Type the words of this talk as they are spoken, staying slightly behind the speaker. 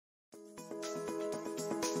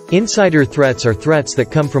Insider threats are threats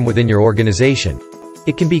that come from within your organization.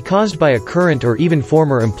 It can be caused by a current or even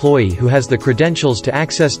former employee who has the credentials to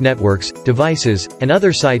access networks, devices, and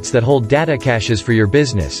other sites that hold data caches for your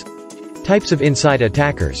business. Types of inside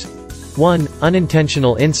attackers. 1.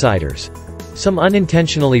 Unintentional insiders. Some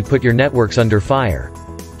unintentionally put your networks under fire.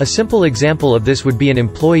 A simple example of this would be an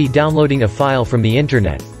employee downloading a file from the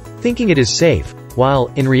internet, thinking it is safe, while,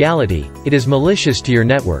 in reality, it is malicious to your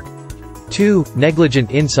network. 2. Negligent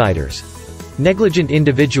insiders. Negligent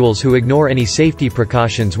individuals who ignore any safety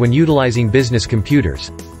precautions when utilizing business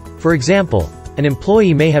computers. For example, an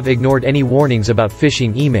employee may have ignored any warnings about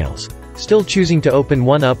phishing emails, still choosing to open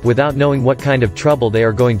one up without knowing what kind of trouble they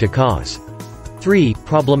are going to cause. 3.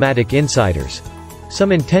 Problematic insiders.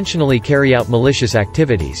 Some intentionally carry out malicious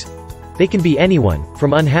activities. They can be anyone,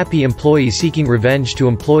 from unhappy employees seeking revenge to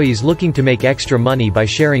employees looking to make extra money by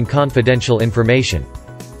sharing confidential information.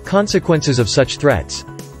 Consequences of such threats.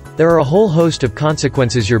 There are a whole host of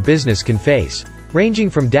consequences your business can face, ranging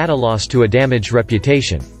from data loss to a damaged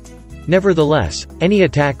reputation. Nevertheless, any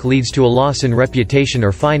attack leads to a loss in reputation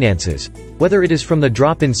or finances, whether it is from the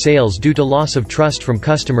drop in sales due to loss of trust from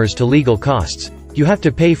customers to legal costs. You have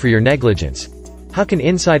to pay for your negligence. How can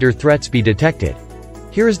insider threats be detected?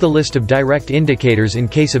 Here is the list of direct indicators in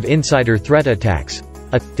case of insider threat attacks.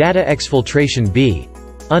 A. Data exfiltration. B.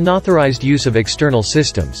 Unauthorized use of external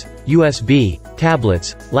systems, USB,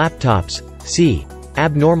 tablets, laptops. C.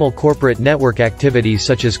 Abnormal corporate network activities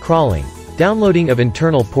such as crawling, downloading of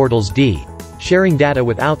internal portals. D. Sharing data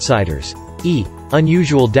with outsiders. E.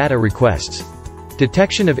 Unusual data requests.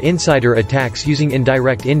 Detection of insider attacks using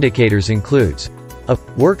indirect indicators includes a.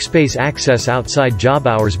 Workspace access outside job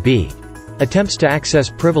hours. B. Attempts to access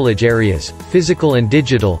privilege areas, physical and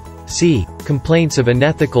digital. C. Complaints of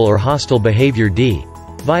unethical or hostile behavior. D.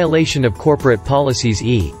 Violation of corporate policies.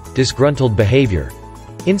 E. Disgruntled behavior.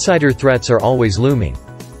 Insider threats are always looming.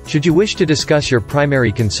 Should you wish to discuss your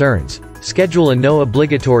primary concerns, schedule a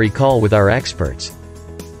no-obligatory call with our experts.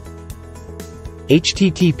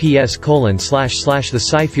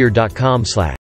 https://thecyphere.com/